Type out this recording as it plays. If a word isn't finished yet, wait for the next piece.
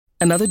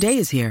Another day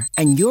is here,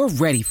 and you're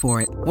ready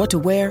for it. What to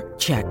wear?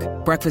 Check.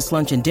 Breakfast,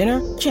 lunch, and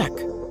dinner? Check.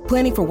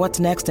 Planning for what's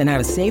next and how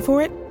to save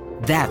for it?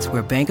 That's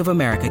where Bank of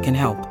America can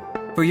help.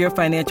 For your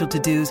financial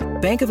to-dos,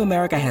 Bank of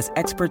America has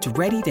experts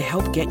ready to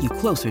help get you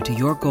closer to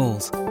your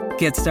goals.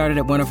 Get started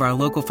at one of our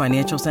local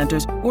financial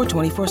centers or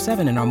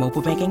 24/7 in our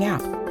mobile banking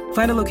app.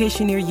 Find a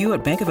location near you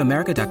at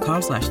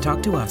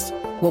bankofamerica.com/talktous.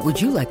 What would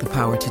you like the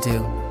power to do?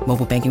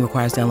 Mobile banking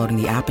requires downloading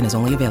the app and is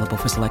only available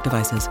for select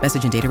devices.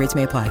 Message and data rates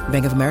may apply.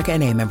 Bank of America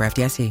N.A., member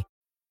FDIC.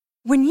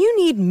 When you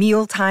need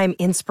mealtime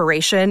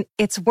inspiration,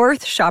 it's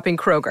worth shopping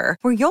Kroger,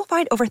 where you'll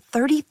find over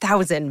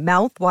 30,000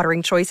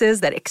 mouth-watering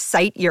choices that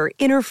excite your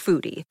inner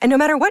foodie. And no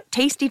matter what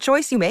tasty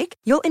choice you make,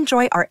 you'll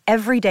enjoy our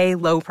everyday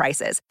low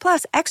prices,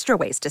 plus extra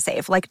ways to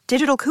save, like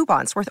digital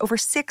coupons worth over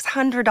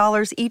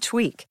 $600 each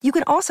week. You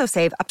can also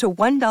save up to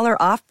 $1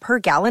 off per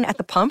gallon at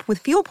the pump with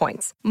fuel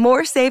points.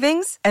 More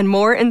savings and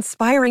more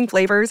inspiring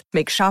flavors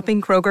make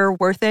shopping Kroger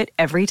worth it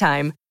every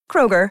time.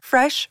 Kroger,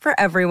 fresh for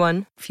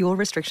everyone. Fuel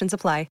restrictions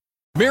apply.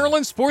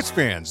 Maryland sports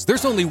fans,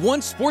 there's only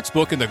one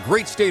sportsbook in the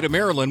great state of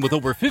Maryland with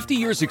over 50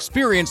 years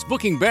experience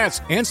booking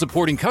bets and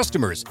supporting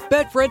customers.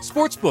 Betfred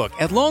Sportsbook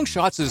at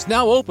Longshots is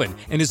now open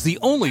and is the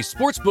only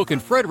sportsbook in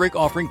Frederick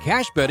offering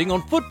cash betting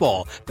on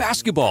football,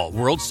 basketball,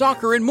 world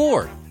soccer, and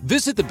more.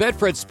 Visit the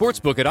Betfred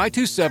Sportsbook at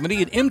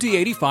I-270 and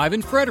MD-85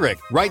 in Frederick,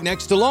 right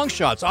next to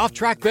Longshots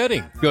off-track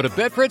betting. Go to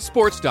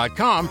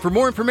BetfredSports.com for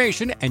more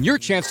information and your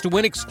chance to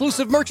win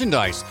exclusive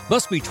merchandise.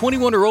 Must be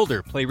 21 or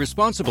older. Play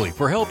responsibly.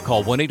 For help,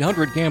 call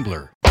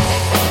 1-800-GAMBLER.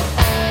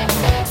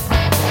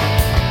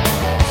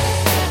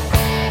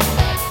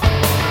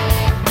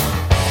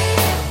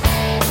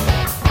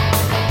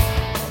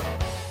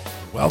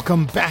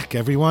 Welcome back,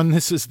 everyone.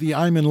 This is the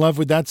I'm in Love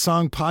with That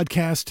Song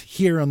podcast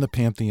here on the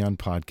Pantheon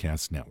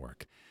Podcast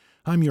Network.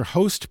 I'm your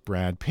host,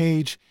 Brad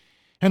Page,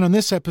 and on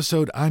this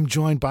episode, I'm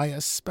joined by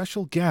a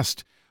special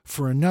guest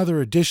for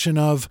another edition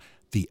of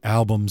The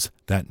Albums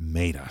That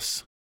Made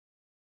Us.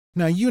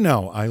 Now, you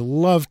know I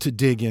love to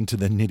dig into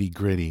the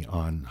nitty-gritty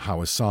on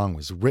how a song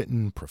was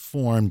written,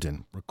 performed,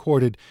 and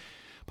recorded,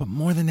 but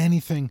more than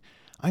anything,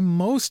 I'm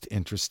most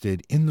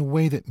interested in the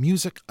way that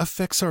music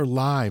affects our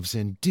lives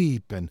in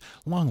deep and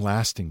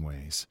long-lasting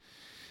ways.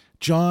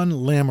 John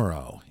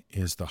Lamoureux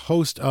is the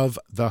host of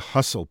The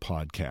Hustle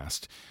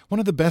podcast, one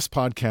of the best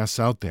podcasts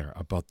out there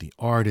about the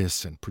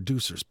artists and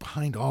producers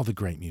behind all the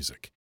great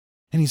music.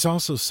 And he's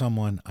also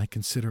someone I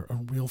consider a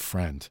real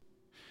friend.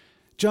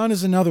 John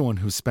is another one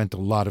who's spent a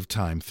lot of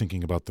time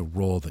thinking about the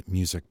role that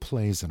music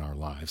plays in our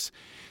lives.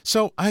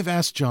 So I've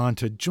asked John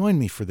to join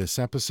me for this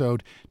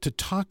episode to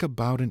talk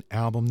about an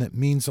album that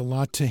means a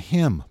lot to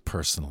him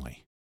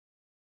personally.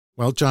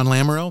 Well, John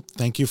Lamoureux,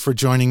 thank you for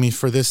joining me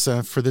for this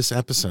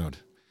episode.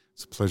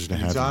 It's a pleasure to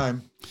have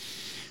you.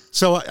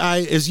 So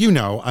as you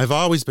know, I've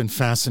always been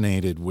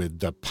fascinated with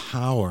the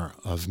power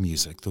of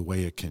music, the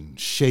way it can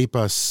shape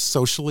us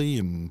socially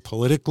and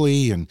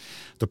politically and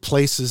the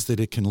places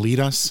that it can lead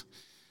us.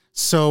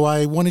 So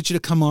I wanted you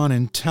to come on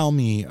and tell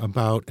me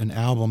about an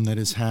album that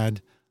has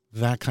had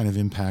that kind of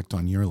impact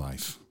on your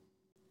life.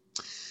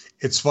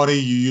 It's funny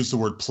you use the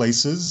word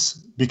places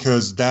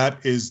because that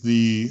is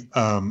the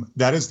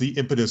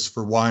impetus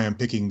for why I'm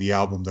picking the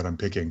album that I'm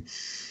picking.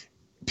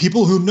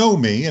 People who know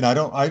me, and I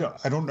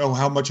don't know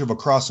how much of a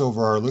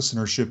crossover our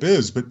listenership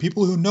is, but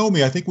people who know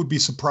me, I think, would be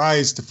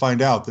surprised to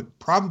find out that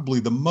probably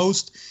the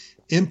most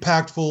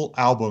impactful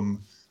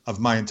album of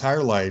my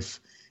entire life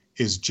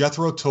is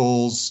Jethro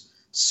Tull's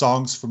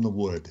Songs from the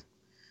Wood,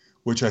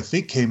 which I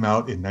think came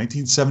out in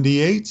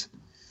 1978.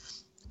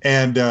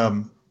 And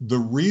the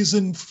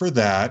reason for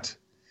that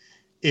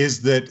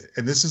is that,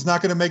 and this is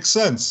not going to make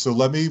sense, so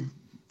let me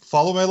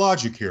follow my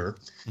logic here.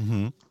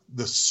 Mm-hmm.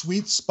 The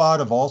sweet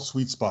spot of all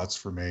sweet spots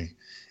for me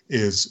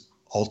is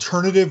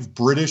alternative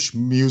British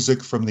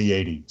music from the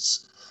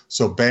 80s.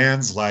 So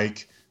bands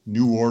like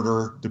New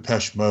Order,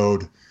 Depeche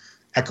Mode,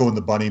 Echo and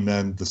the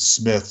Bunnymen, The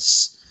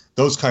Smiths,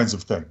 those kinds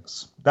of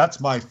things. That's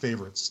my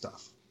favorite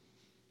stuff.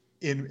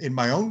 In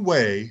my own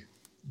way,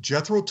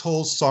 Jethro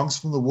Tull's Songs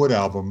from the Wood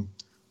album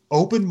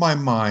opened my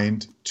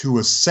mind to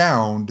a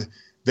sound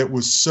that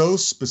was so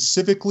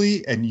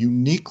specifically and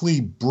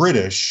uniquely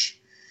British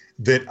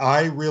that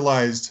I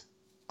realized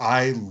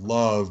I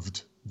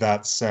loved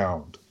that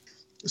sound.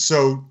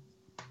 So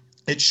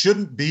it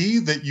shouldn't be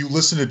that you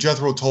listen to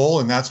Jethro Tull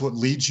and that's what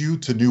leads you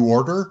to New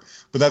Order,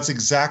 but that's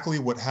exactly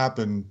what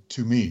happened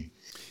to me.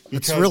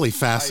 It's really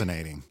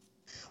fascinating.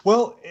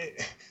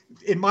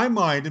 In my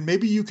mind, and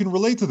maybe you can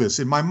relate to this,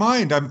 in my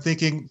mind, I'm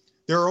thinking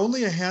there are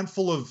only a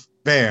handful of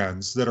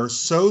bands that are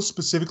so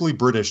specifically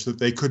British that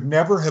they could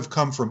never have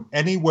come from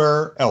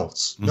anywhere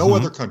else, no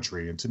other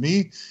country. And to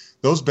me,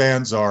 those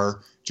bands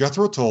are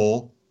Jethro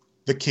Tull,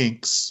 The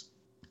Kinks,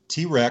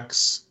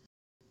 T-Rex,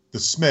 The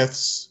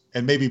Smiths,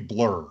 and maybe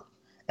Blur.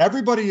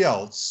 Everybody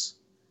else,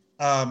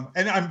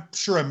 and I'm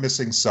sure I'm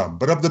missing some,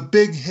 but of the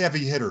big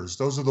heavy hitters,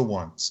 those are the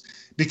ones.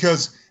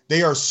 Because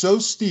they are so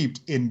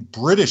steeped in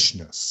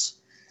Britishness,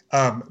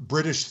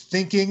 British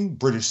thinking,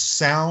 British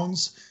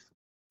sounds.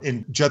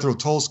 In Jethro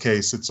Tull's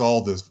case, it's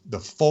all the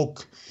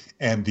folk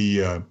and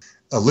the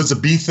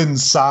Elizabethan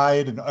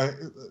side and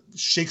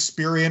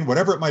Shakespearean,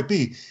 whatever it might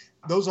be.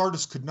 Those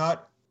artists could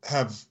not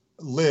have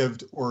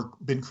lived or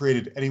been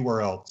created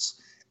anywhere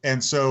else.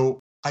 And so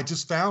I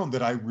just found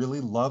that I really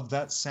love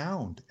that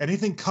sound.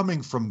 Anything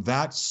coming from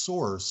that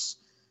source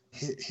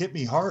hit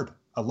me hard.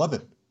 I love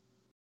it.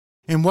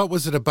 And what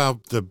was it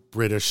about the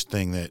British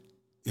thing that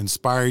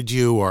inspired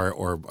you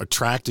or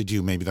attracted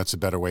you? Maybe that's a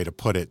better way to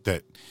put it,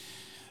 that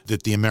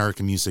the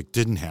American music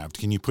didn't have.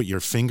 Can you put your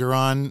finger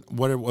on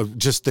what it was?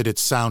 Just that it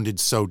sounded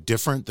so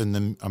different than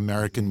the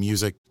American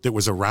music that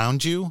was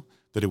around you,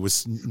 that it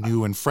was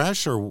new and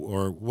fresh, or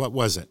what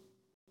was it?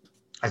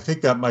 I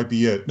think that might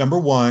be it. Number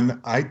one,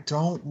 I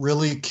don't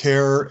really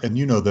care, and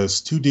you know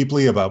this, too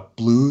deeply about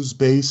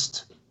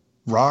blues-based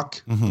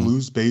rock,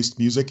 blues-based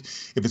music.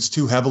 If it's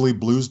too heavily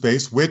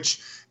blues-based,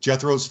 which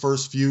Jethro's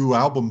first few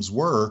albums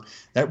were,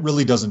 that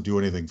really doesn't do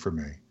anything for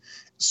me.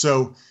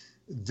 So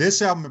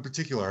this album in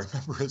particular, I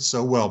remember it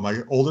so well. My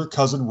older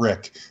cousin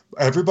Rick,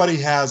 everybody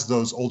has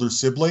those older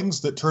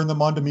siblings that turn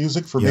them on to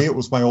music. For me, it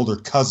was my older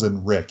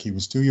cousin Rick. He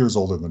was 2 years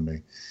older than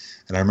me.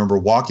 And I remember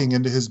walking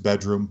into his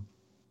bedroom.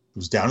 It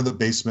was down in the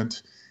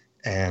basement.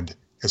 And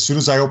as soon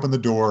as I opened the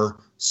door,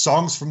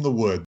 Songs from the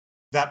Wood,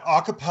 that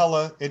a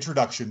cappella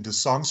introduction to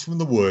Songs from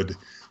the Wood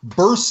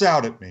bursts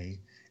out at me.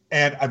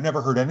 And I've never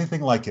heard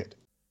anything like it.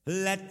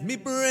 Let me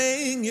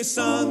bring you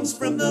songs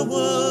from the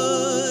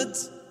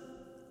woods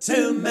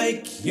to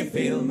make you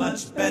feel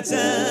much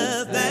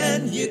better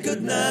than you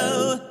could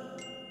know.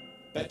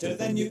 Better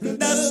than you could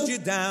know. Dust you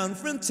down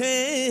from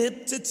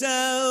tip to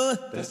toe.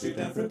 Dust you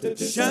down from tip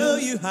to toe. Show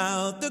you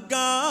how the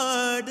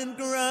garden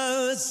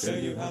grows. Show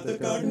you how the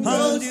garden grows.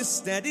 Hold you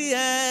steady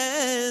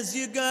as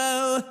you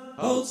go.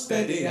 Hold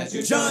steady as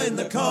you join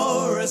the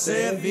chorus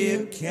if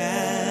you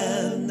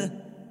can.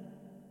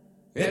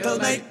 It'll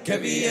make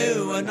of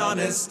you an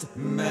honest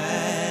man.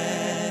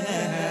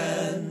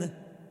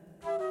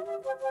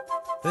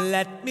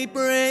 Let me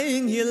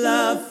bring you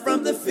love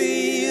from the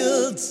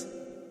fields.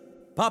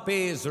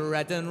 Poppies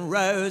red and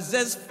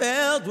roses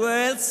filled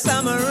with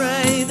summer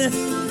rain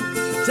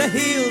to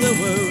heal the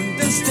wound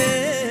and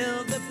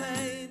still the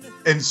pain.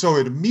 And so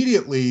it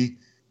immediately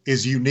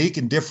is unique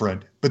and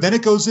different, but then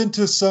it goes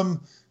into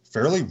some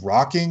fairly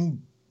rocking,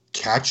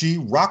 catchy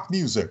rock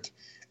music.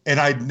 And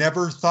I'd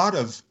never thought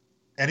of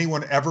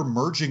anyone ever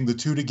merging the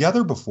two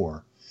together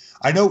before.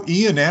 I know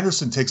Ian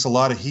Anderson takes a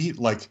lot of heat,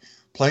 like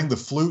playing the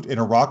flute in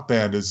a rock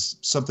band is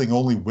something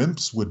only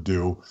wimps would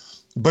do.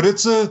 But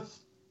it's a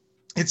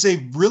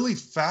really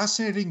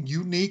fascinating,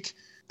 unique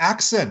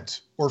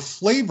accent or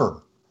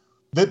flavor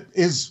that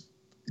is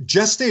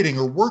gestating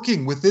or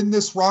working within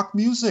this rock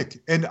music.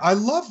 And I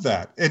love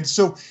that. And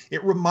so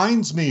it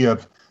reminds me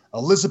of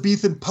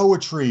Elizabethan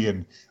poetry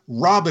and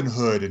Robin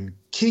Hood and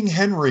King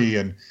Henry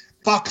and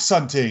fox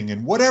hunting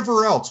and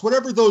whatever else,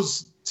 whatever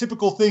those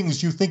typical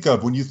things you think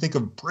of when you think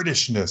of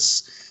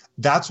Britishness.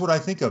 That's what I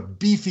think of.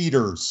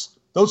 Beefeaters,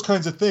 those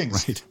kinds of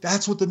things. Right.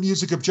 That's what the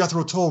music of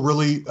Jethro Tull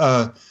really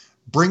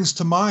brings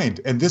to mind.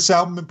 And this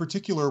album in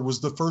particular was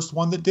the first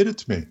one that did it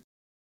to me.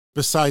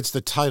 Besides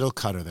the title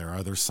cut,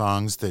 are there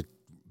songs that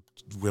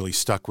really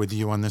stuck with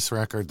you on this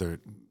record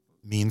that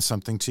mean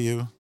something to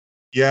you?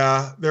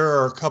 Yeah, there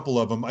are a couple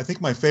of them. I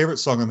think my favorite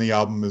song on the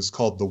album is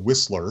called The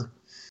Whistler.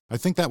 I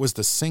think that was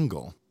the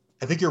single.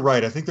 I think you're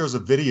right. I think there's a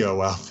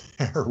video out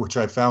there, which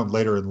I found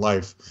later in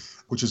life,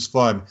 which is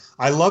fun.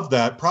 I love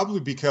that, probably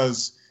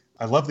because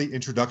I love the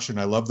introduction.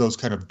 I love those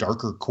kind of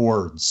darker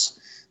chords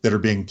that are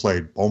being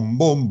played. Boom,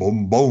 boom,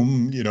 boom,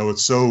 boom. You know,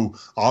 it's so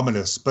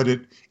ominous, but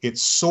it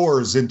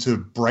soars into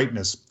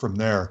brightness from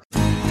there.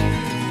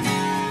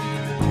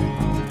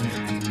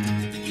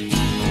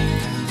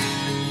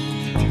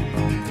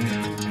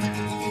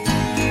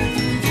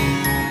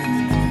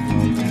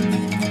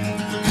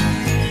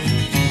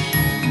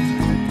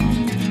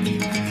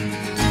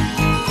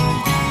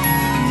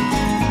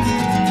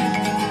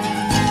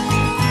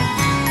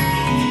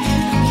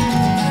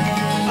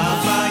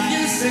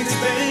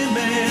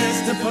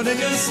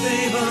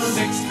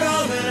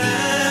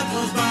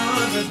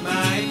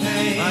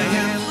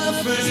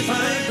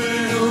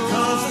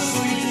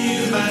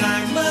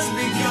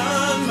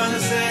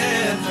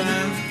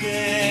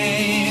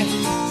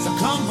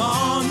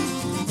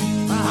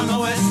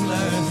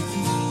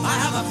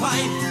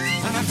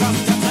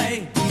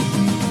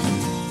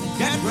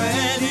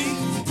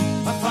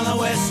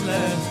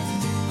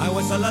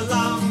 Whistle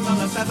along on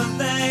the seventh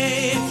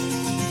day.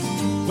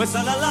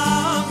 Whistle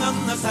along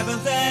on the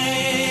seventh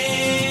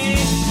day.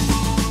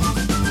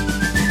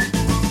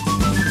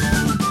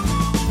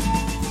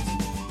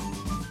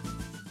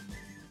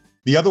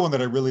 The other one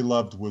that I really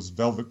loved was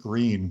Velvet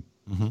Green,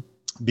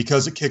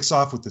 because it kicks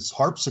off with this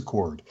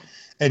harpsichord.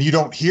 And you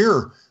don't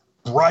hear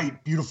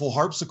bright, beautiful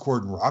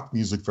harpsichord in rock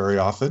music very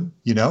often,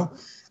 you know?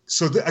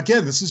 So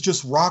again, this is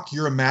just rock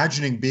you're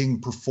imagining being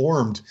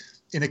performed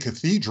in a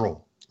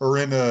cathedral or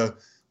in a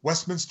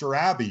Westminster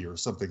Abbey or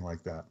something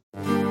like that.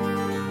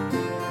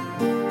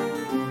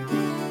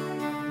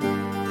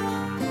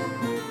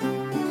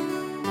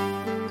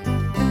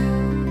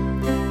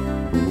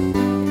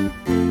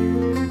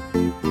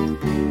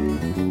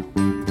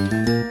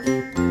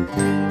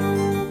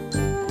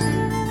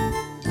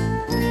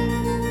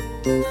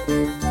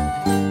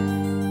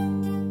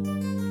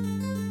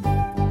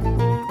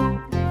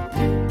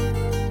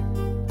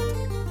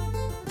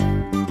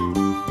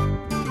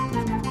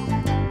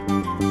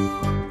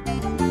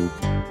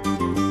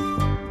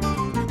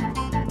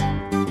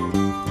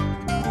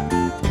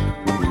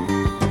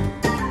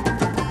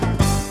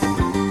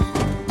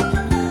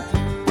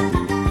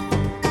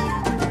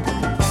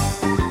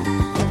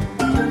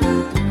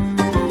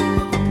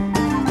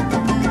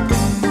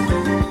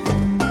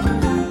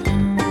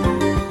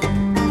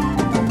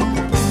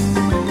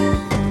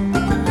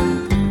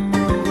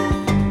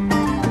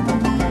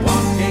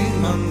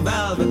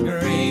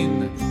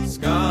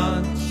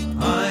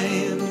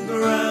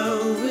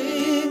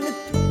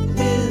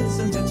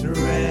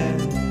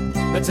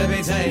 but to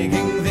be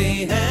taking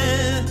the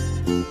air,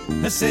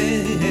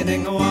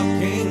 sitting,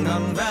 walking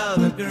on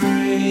velvet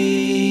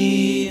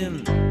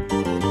green.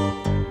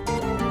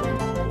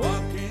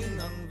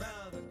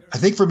 I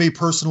think for me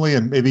personally,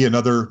 and maybe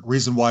another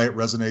reason why it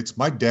resonates,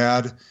 my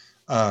dad,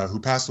 who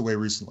passed away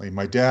recently,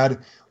 my dad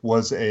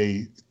was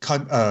a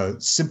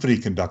symphony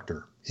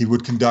conductor. He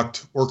would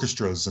conduct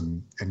orchestras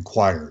and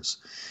choirs.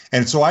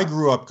 And so I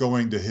grew up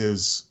going to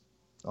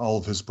all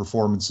of his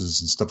performances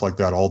and stuff like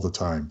that all the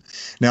time.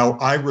 Now,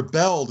 I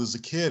rebelled as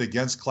a kid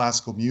against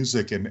classical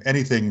music and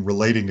anything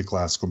relating to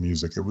classical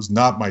music. It was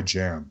not my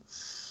jam.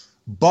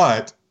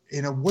 But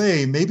in a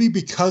way, maybe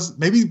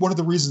one of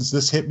the reasons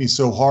this hit me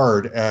so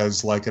hard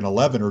as like an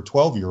 11 or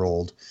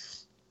 12-year-old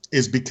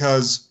is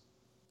because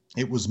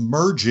it was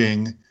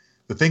merging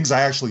the things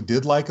I actually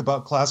did like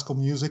about classical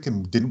music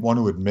and didn't want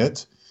to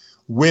admit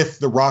with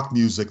the rock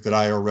music that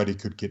I already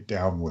could get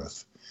down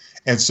with.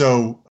 And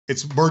so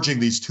it's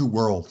merging these two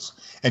worlds.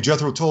 And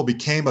Jethro Tull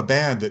became a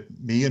band that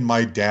me and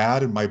my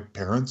dad and my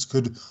parents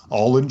could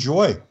all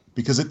enjoy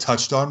because it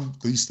touched on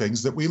these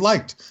things that we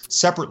liked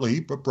separately,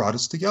 but brought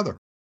us together.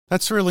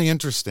 That's really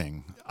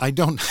interesting. I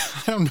don't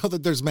know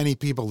that there's many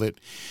people that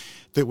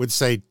would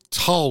say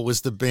Tull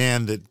was the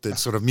band that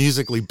sort of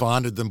musically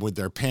bonded them with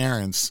their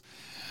parents.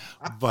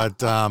 But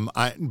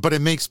but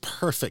it makes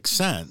perfect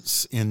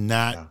sense in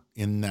that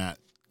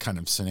kind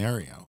of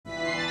scenario.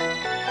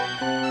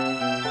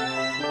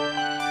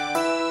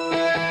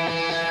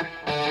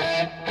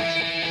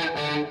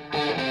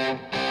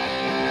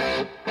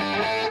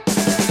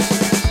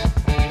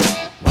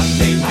 One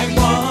day I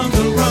walked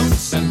the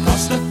roads and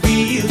crossed the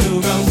field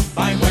to go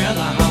by where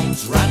the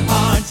hounds ran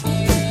hard.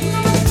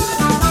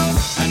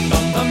 And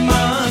on the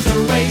mother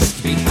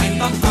raced behind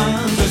the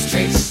hunters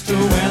chased to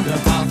where the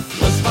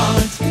path was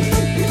barred.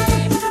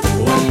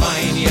 One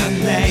fine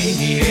young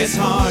lady, his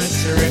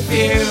horse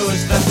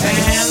refused the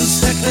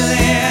fence to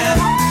clear.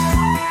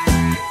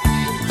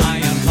 I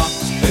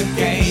unlocked the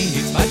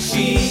gates, but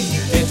she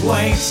did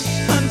wait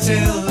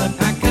until the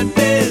pack had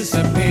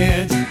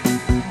disappeared.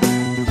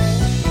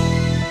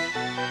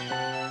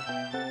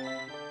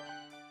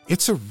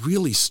 It's a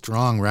really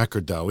strong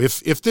record, though.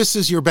 If this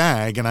is your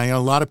bag, and I know a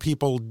lot of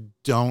people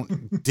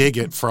don't dig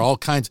it for all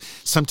kinds.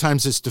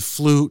 Sometimes it's the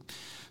flute.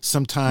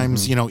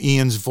 Sometimes,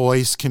 Ian's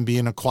voice can be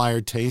an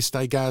acquired taste,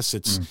 I guess.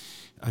 It's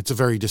a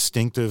very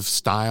distinctive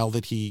style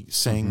that he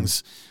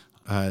sings.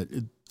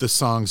 The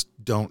songs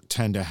don't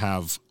tend to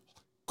have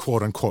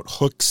quote-unquote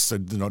hooks,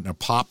 in a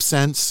pop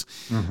sense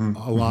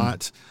a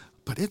lot.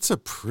 But it's a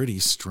pretty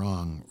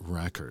strong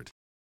record.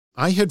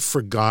 I had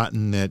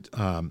forgotten that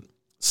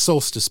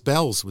Solstice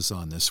Bells was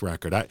on this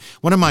record.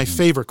 One of my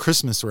favorite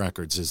Christmas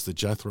records is the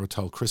Jethro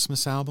Tull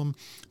Christmas album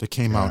that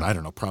came out, I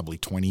don't know, probably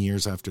 20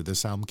 years after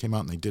this album came out,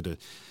 and they did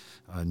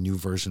a new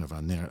version of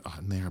on there.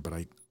 But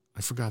I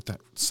forgot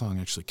that song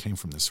actually came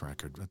from this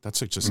record. That's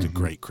just a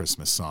great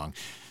Christmas song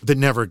that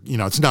never,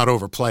 it's not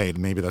overplayed.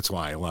 Maybe that's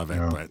why I love it.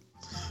 Yeah. But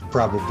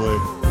Probably.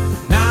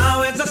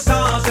 Now it's the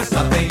solstice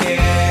of the year.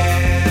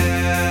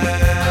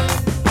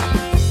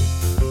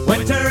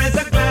 Winter is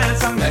a glad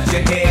song that you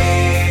hear.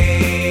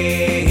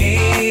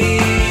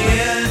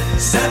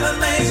 7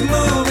 days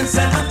moving,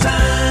 7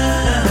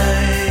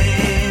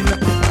 time.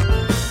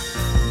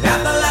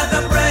 Got the light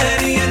up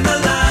ready in the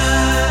light.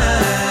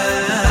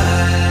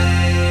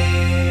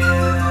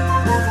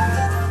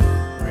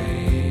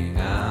 Bring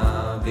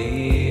out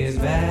these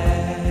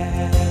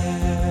bells.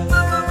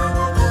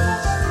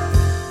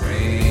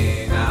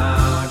 Bring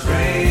out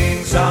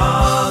ring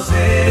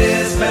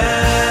solstice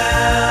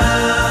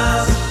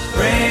bells.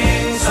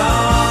 Ring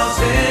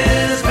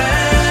solstice bells.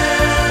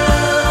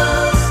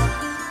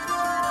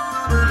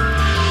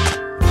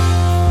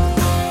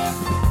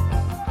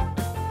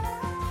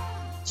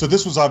 So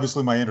this was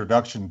obviously my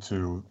introduction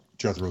to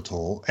Jethro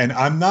Tull, and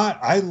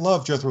I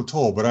love Jethro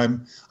Tull, but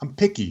I'm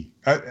picky.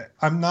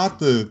 I'm not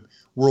the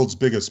world's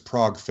biggest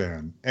prog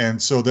fan.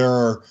 And so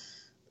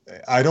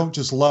I don't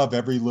just love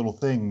every little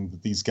thing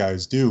that these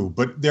guys do,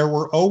 but there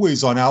were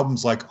always on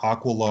albums like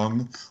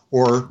Aqualung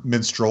or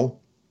Minstrel,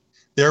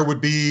 there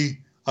would be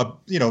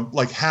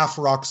like half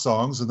rock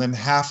songs and then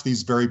half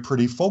these very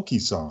pretty folky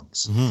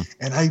songs.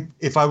 And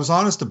if I was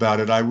honest about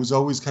it, I was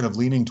always kind of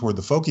leaning toward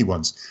the folky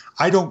ones.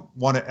 I don't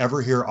want to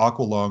ever hear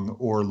Aqualung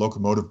or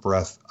Locomotive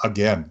Breath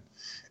again.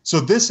 So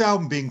this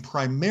album being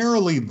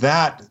primarily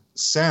that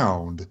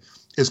sound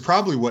is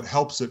probably what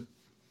helps it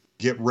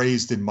get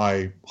raised in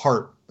my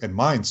heart and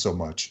mind so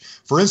much.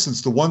 For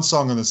instance, the one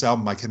song on this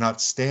album I cannot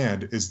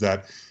stand is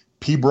that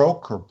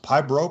P-Broke or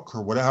Pie-Broke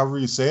or whatever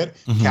you say it,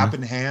 Cap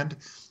in Hand.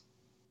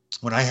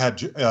 When I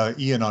had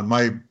Ian on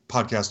my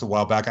podcast a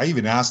while back, I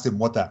even asked him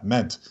what that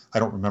meant. I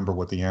don't remember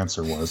what the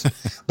answer was.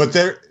 But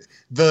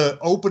the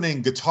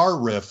opening guitar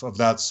riff of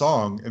that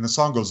song, and the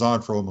song goes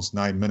on for almost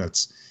 9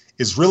 minutes,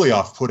 is really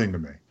off-putting to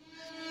me.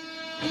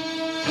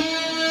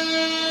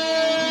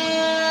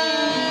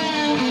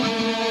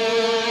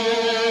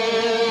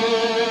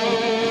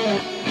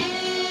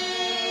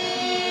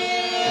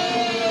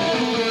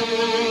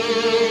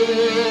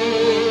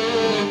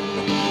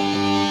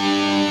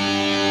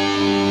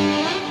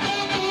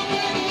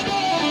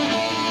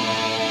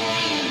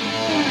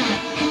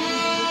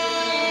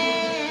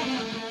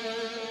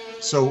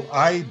 So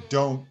I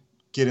don't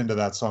get into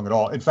that song at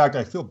all. In fact,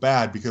 I feel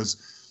bad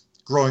because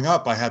growing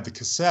up, I had the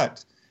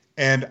cassette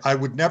and I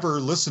would never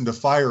listen to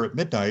Fire at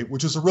Midnight,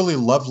 which is a really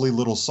lovely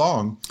little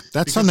song.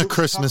 That's on the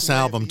Christmas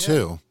album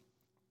too.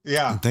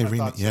 Yeah.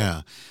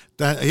 Yeah.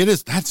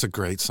 That's a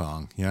great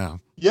song. Yeah.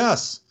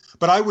 Yes.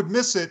 But I would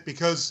miss it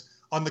because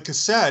on the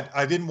cassette,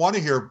 I didn't want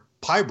to hear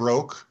Pie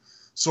Broke.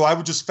 So I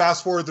would just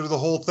fast forward through the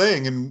whole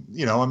thing. And,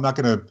 I'm not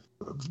going to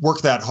work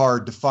that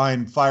hard to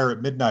find Fire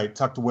at Midnight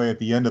tucked away at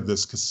the end of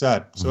this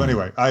cassette. So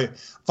anyway, I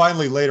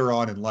finally later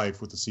on in life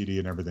with the CD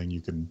and everything,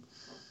 you can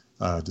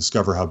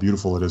discover how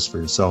beautiful it is for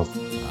yourself.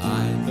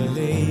 I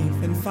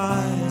believe in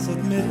fires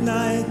at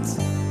midnight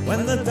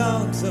when the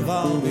dogs have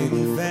all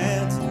been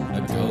fed.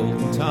 A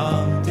golden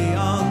toddy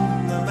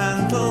on the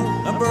mantle,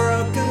 a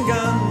broken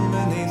gun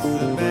beneath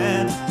the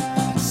bed.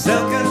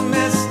 Silken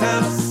mist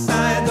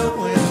outside the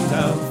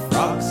window,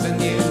 frogs and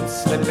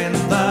youths slip in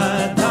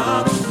the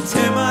dark.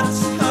 Too much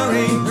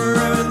hurry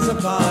ruins a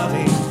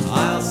party.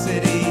 I'll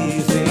sit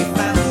easy,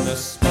 fan the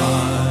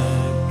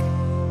spark,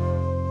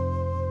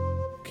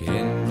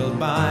 kindled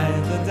by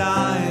the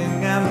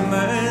dying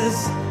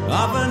embers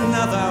of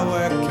another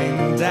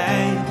working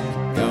day.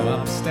 Go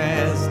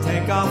upstairs,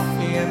 take off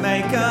your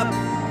makeup,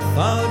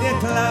 fold your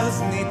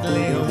clothes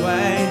neatly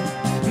away.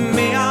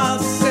 Me, I'll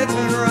sit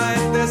and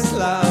write this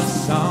love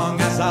song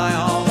as I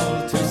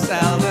all too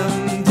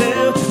seldom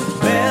do.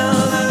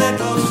 Build a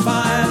little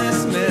fire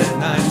this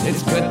midnight.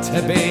 It's good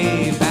to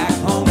be back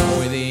home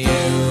with you.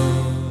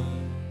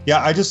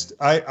 Yeah,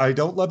 I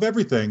don't love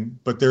everything,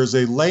 but there's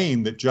a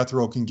lane that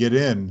Jethro can get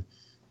in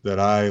that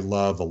I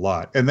love a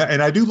lot. And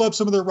I do love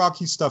some of their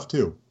rocky stuff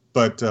too,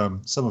 but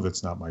some of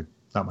it's not my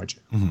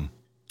jam. Mm-hmm.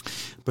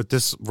 But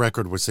this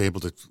record was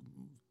able to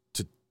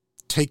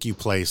take you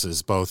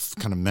places, both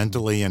kind of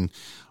mentally and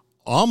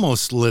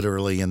almost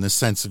literally, in the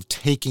sense of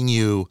taking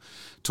you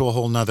to a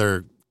whole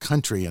nother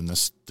country and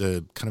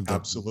the kind of the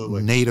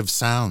Absolutely. Native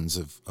sounds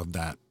of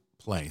that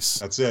place.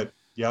 That's it.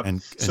 Yep.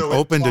 And so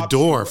opened a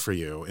door for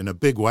you in a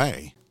big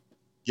way.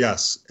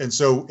 Yes. And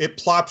so it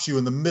plops you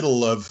in the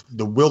middle of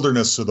the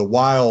wilderness or the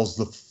wilds,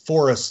 the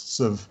forests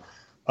of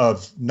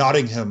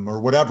Nottingham or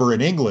whatever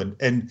in England.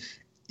 And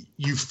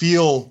you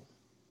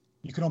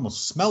can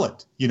almost smell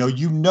it.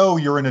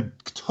 You're in a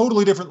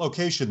totally different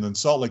location than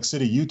Salt Lake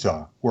City,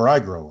 Utah, where I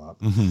grew up.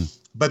 Mm-hmm.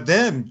 But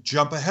then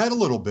jump ahead a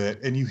little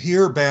bit and you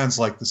hear bands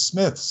like the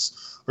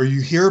Smiths, or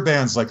you hear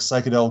bands like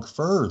Psychedelic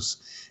Furs.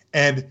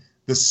 And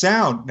the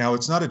sound, now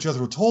it's not a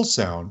Jethro Tull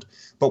sound,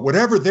 but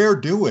whatever they're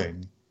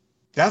doing,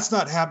 that's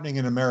not happening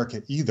in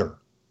America either.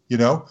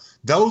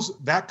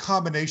 That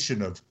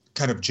combination of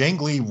kind of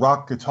jangly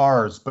rock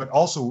guitars, but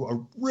also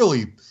a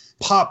really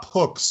pop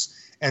hooks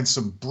and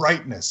some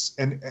brightness.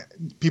 And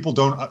people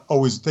don't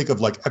always think of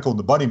like Echo and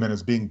the Bunnymen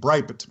as being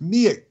bright, but to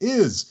me it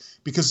is,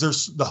 because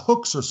the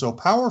hooks are so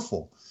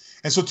powerful.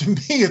 And so to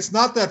me, it's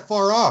not that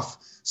far off.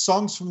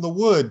 Songs from the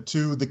Wood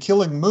to The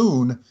Killing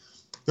Moon,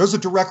 there's a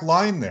direct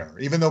line there,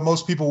 even though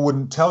most people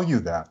wouldn't tell you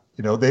that.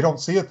 They don't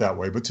see it that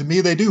way. But to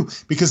me, they do,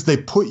 because they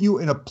put you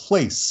in a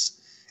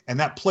place. And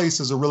that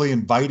place is a really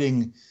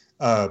inviting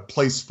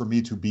place for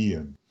me to be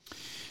in.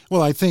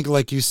 Well, I think,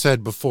 like you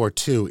said before,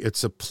 too,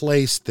 it's a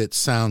place that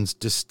sounds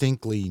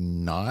distinctly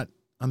not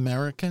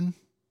American.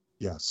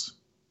 Yes.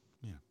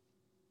 Yeah.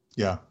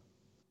 Yeah.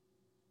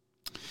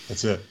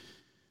 That's it.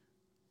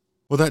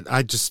 Well,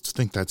 I just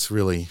think that's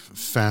really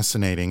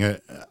fascinating.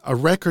 A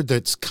record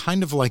that's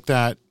kind of like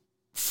that,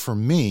 for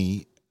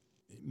me,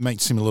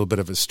 might seem a little bit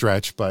of a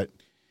stretch, but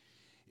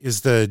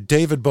is the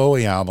David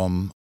Bowie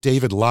album,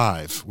 David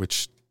Live,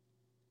 which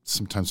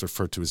sometimes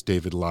referred to as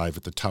David Live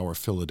at the Tower of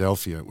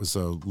Philadelphia. It was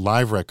a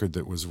live record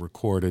that was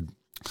recorded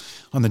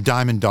on the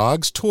Diamond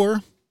Dogs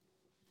tour.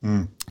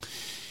 Mm.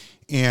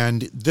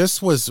 And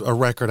this was a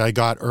record I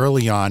got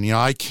early on.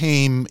 I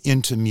came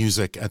into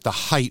music at the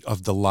height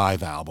of the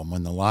live album,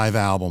 when the live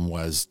album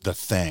was the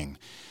thing.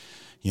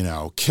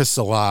 Kiss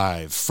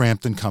Alive,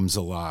 Frampton Comes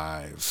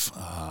Alive,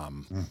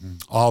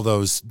 all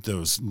those,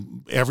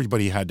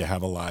 everybody had to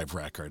have a live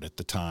record at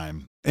the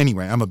time.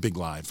 Anyway, I'm a big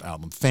live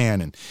album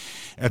fan, and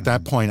at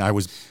that point, I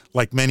was,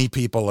 like many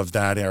people of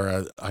that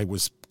era, I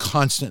was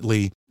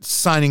constantly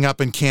signing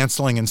up and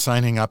canceling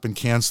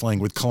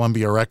with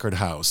Columbia Record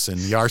House and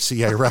the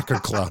RCA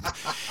Record Club,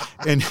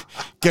 and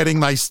getting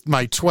my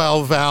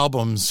 12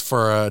 albums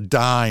for a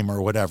dime or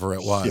whatever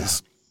it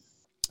was. Yeah.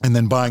 And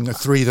then buying the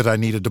 3 that I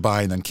needed to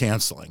buy and then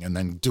canceling and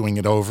then doing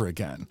it over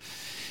again.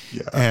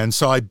 Yeah. And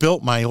so I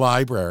built my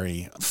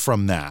library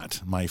from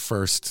that, my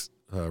first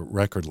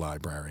record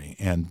library.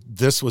 And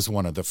this was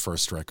one of the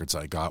first records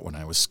I got when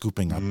I was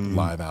scooping up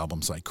live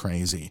albums like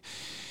crazy.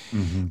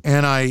 Mm-hmm.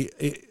 And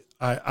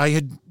I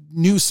had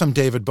knew some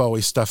David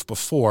Bowie stuff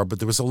before, but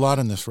there was a lot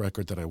on this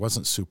record that I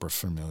wasn't super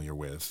familiar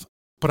with.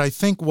 But I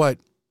think what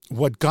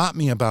got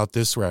me about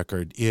this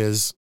record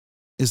is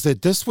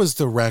that this was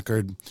the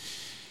record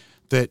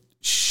that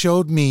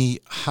showed me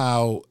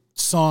how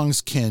songs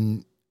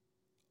can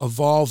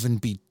evolve and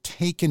be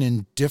taken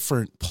in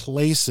different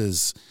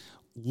places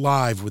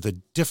live with a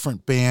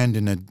different band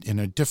and in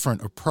a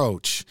different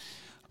approach.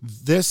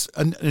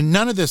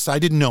 None of this, I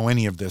didn't know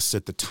any of this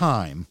at the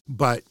time,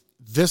 but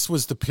this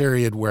was the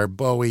period where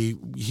Bowie,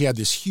 he had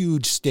this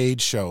huge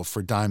stage show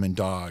for Diamond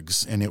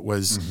Dogs, and it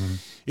was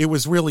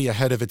really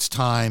ahead of its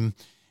time,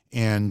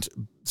 and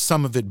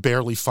some of it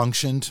barely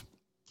functioned.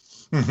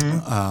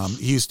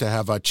 He used to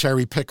have a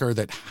cherry picker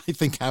that I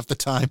think half the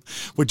time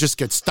would just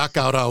get stuck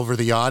out over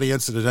the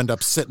audience, and it'd end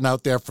up sitting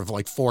out there for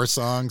like 4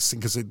 songs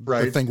because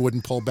the thing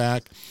wouldn't pull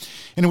back.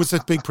 And it was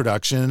a big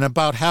production. And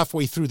about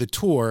halfway through the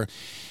tour,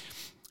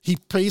 he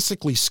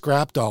basically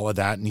scrapped all of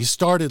that, and he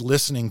started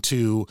listening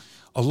to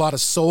a lot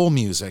of soul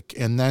music.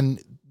 And then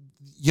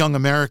Young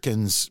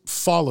Americans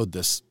followed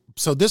this.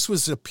 So this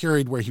was a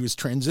period where he was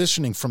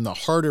transitioning from the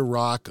harder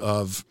rock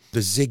of the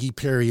Ziggy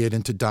period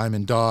into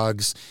Diamond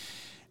Dogs,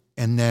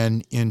 and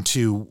then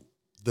into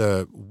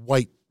the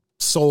white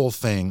soul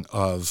thing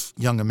of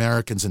Young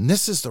Americans. And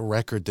this is the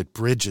record that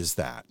bridges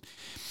that.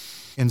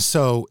 And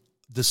so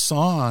the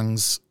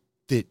songs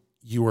that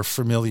you were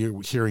familiar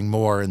with hearing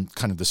more in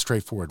kind of the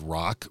straightforward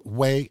rock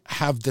way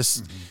have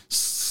this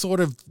sort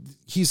of,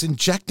 he's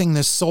injecting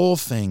this soul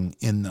thing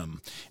in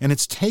them. And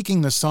it's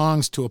taking the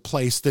songs to a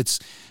place that's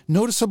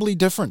noticeably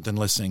different than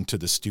listening to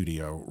the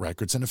studio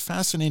records in a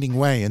fascinating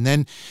way. And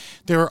then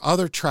there are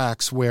other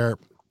tracks where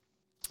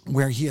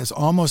he has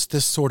almost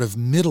this sort of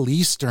Middle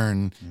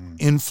Eastern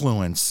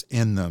influence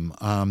in them.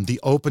 The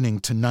opening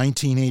to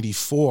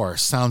 1984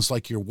 sounds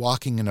like you're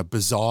walking in a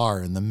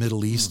bazaar in the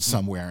Middle East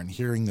somewhere and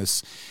hearing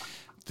this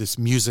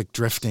music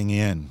drifting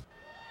in.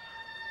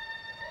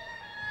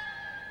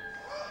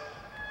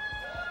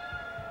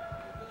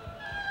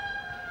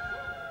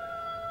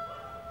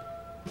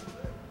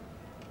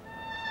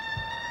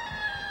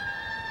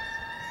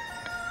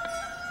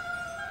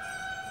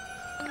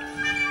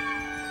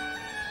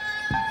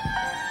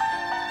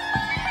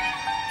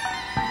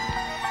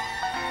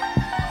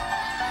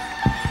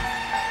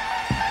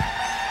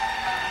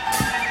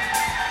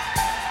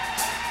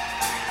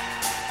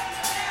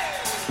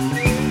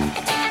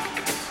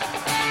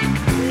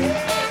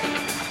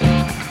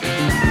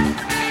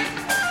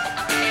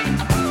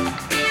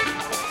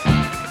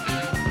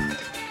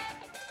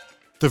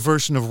 The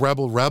version of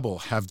Rebel Rebel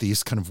have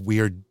these kind of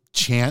weird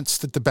chants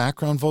that the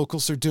background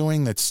vocals are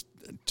doing that's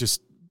just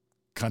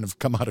kind of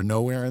come out of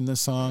nowhere in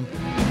this song.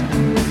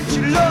 She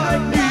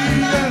loved me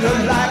and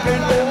her like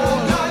an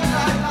old.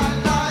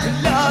 We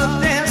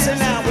loved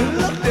dancing and we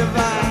looked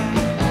divine.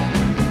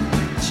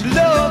 She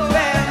loved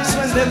bands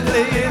when they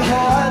played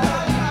hard.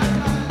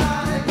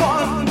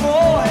 Wanted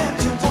more and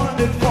she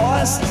wanted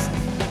voice.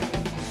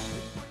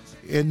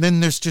 And then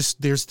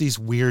there's these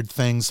weird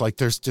things, like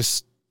there's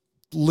just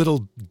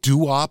little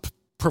doo-wop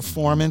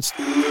performance.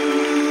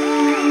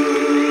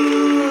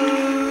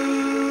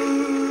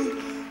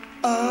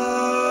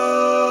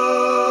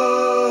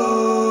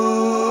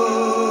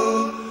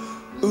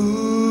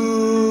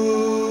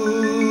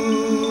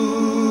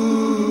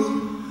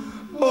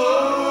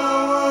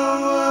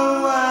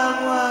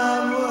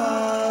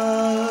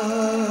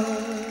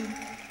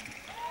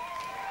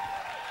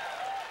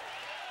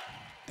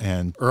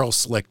 And Earl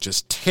Slick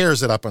just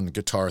tears it up on the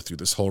guitar through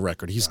this whole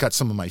record. He's got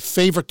some of my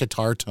favorite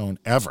guitar tone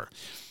ever.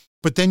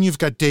 But then you've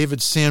got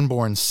David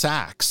Sanborn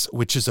sax,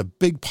 which is a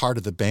big part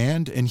of the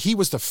band. And he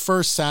was the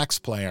first sax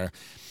player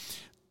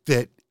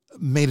that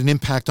made an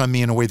impact on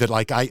me in a way that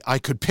like I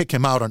could pick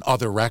him out on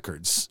other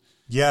records.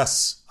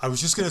 Yes, I was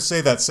just going to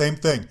say that same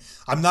thing.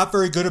 I'm not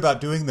very good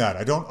about doing that.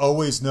 I don't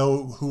always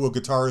know who a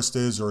guitarist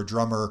is or a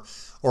drummer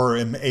or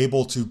am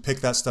able to pick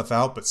that stuff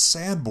out. But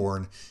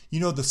Sanborn,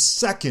 the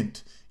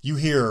second you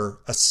hear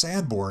a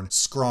Sanborn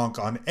skronk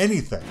on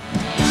anything.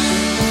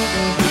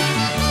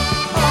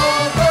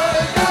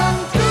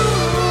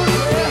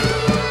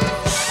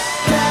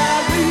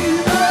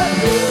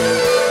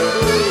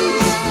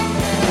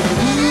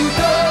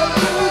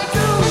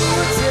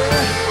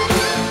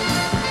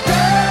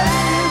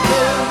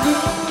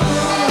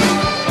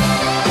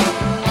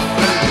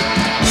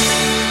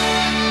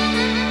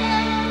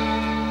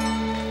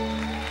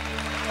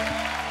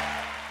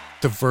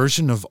 The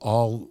version of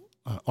all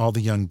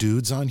the young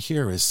dudes on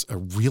here is a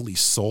really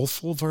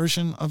soulful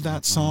version of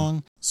that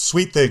song.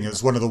 Sweet Thing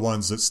is one of the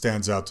ones that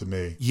stands out to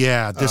me.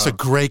 Yeah, there's a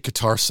great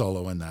guitar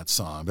solo in that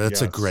song, but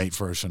it's a great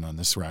version on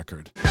this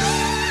record.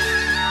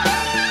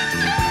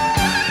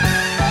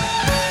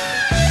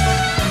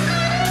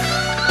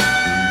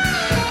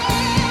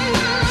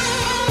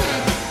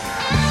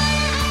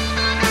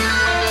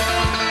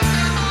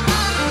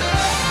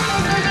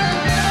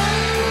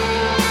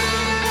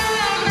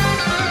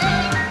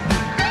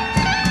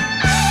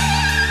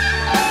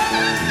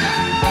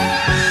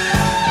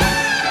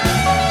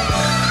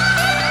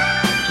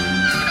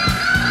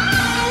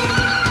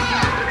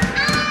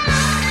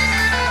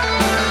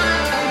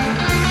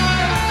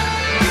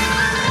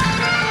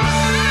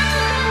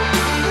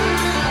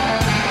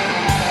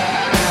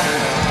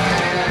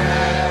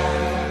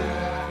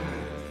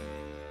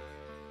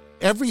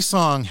 Every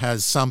song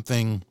has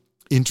something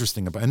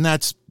interesting about, and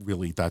that's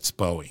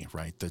Bowie,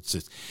 right? That's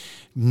just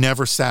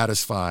never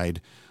satisfied,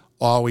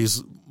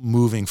 always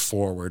moving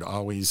forward,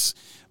 always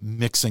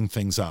mixing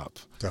things up.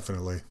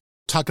 Definitely.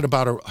 Talking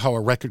about how a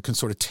record can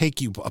sort of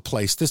take you a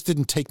place. This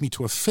didn't take me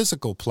to a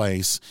physical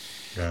place,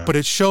 but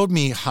it showed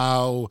me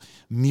how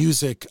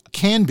music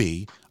can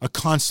be a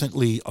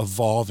constantly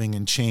evolving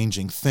and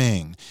changing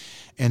thing.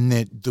 And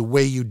that the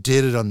way you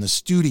did it on the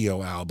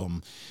studio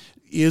album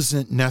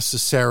isn't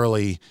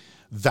necessarily,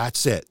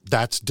 that's it,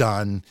 that's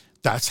done,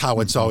 that's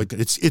how it's always,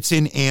 it's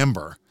in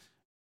amber.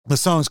 The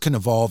songs can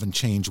evolve and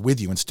change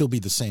with you and still be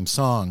the same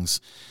songs,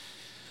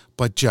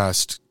 but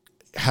just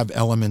have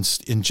elements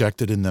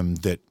injected in them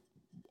that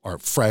are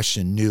fresh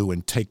and new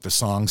and take the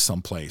song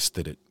someplace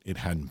that it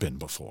hadn't been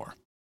before.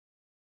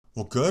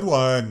 Well, good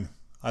one.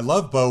 I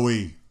love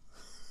Bowie.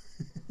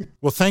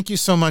 Well, thank you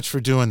so much for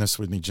doing this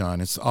with me,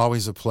 John. It's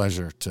always a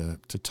pleasure to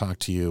talk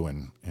to you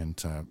and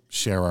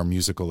share our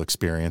musical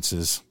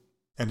experiences.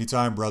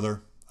 Anytime,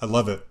 brother. I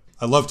love it.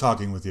 I love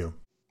talking with you.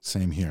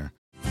 Same here.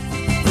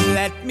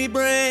 Let me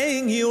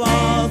bring you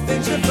all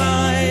things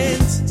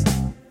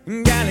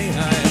refined, galley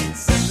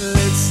heights and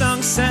lit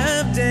songs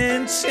served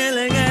in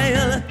chilling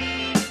ale.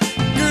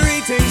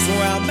 Greetings,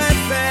 well-met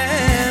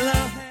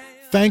fellow.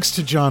 Thanks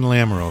to John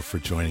Lamoureux for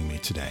joining me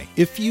today.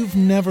 If you've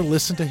never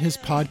listened to his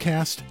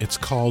podcast, it's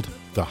called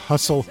The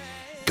Hustle.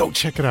 Go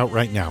check it out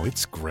right now.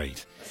 It's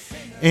great.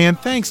 And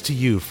thanks to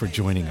you for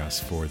joining us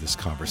for this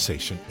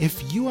conversation.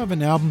 If you have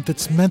an album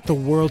that's meant the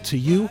world to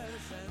you,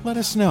 let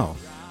us know.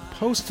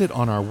 Post it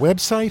on our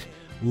website,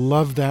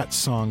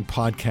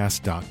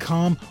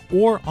 lovethatsongpodcast.com,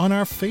 or on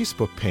our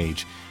Facebook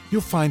page. You'll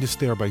find us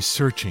there by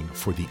searching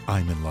for the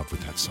I'm in Love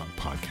with That Song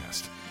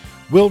podcast.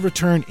 We'll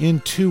return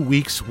in 2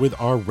 weeks with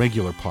our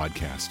regular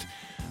podcast.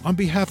 On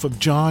behalf of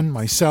John,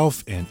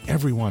 myself, and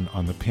everyone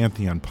on the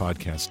Pantheon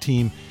podcast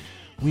team,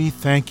 we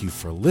thank you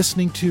for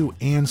listening to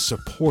and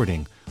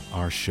supporting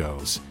our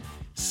shows.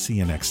 See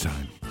you next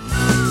time.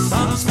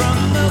 Songs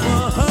from the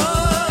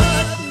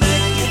wood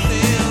make you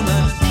feel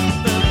much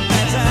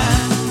better.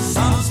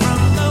 Songs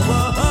from the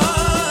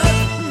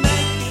wood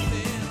make you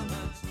feel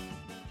much.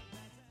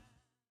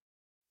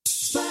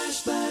 Splash,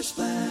 splash,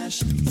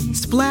 splash.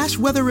 Splash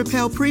Weather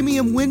Repel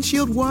Premium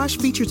Windshield Wash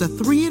features a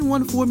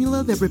 3-in-1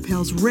 formula that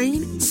repels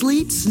rain,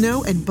 sleet,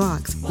 snow, and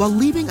bugs while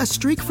leaving a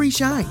streak-free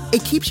shine.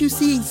 It keeps you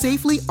seeing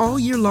safely all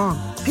year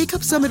long. Pick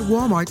up some at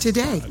Walmart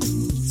today.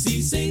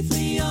 See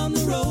safely on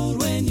the road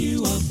when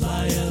you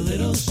apply a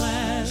little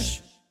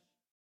splash.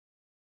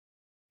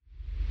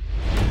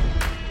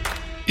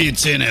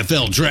 It's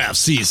NFL draft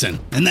season,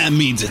 and that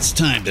means it's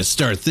time to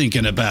start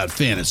thinking about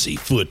fantasy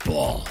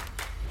football.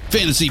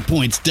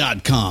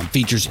 FantasyPoints.com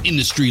features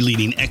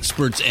industry-leading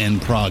experts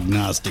and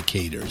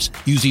prognosticators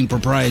using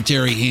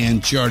proprietary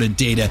hand-charted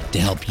data to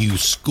help you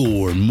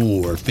score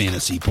more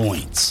fantasy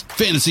points.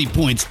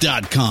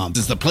 FantasyPoints.com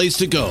is the place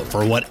to go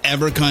for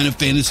whatever kind of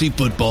fantasy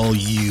football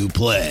you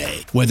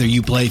play. Whether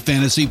you play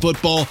fantasy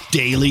football,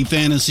 daily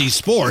fantasy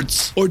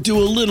sports, or do a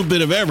little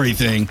bit of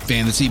everything,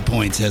 Fantasy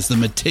Points has the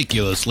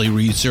meticulously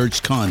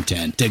researched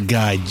content to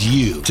guide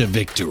you to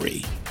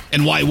victory.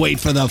 And why wait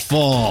for the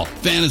fall?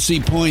 Fantasy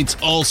Points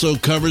also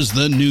covers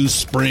the new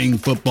spring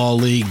football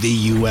league,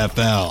 the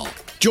UFL.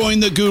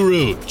 Join the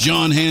guru,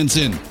 John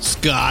Hansen,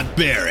 Scott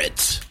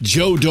Barrett,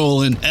 Joe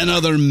Dolan, and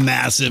other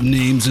massive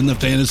names in the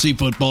fantasy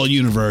football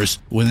universe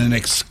with an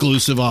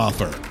exclusive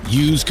offer.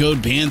 Use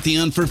code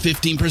Pantheon for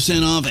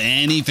 15% off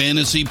any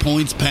Fantasy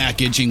Points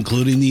package,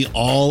 including the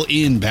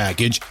all-in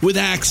package, with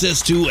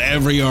access to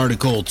every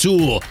article,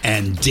 tool,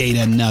 and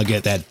data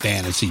nugget that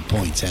Fantasy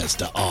Points has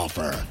to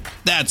offer.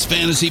 That's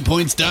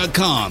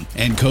FantasyPoints.com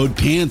and code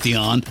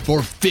Pantheon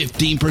for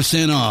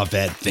 15% off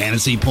at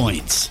Fantasy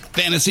Points.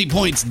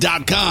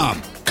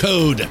 FantasyPoints.com,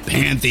 code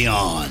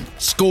Pantheon.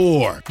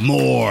 Score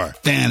more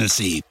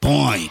fantasy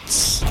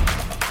points.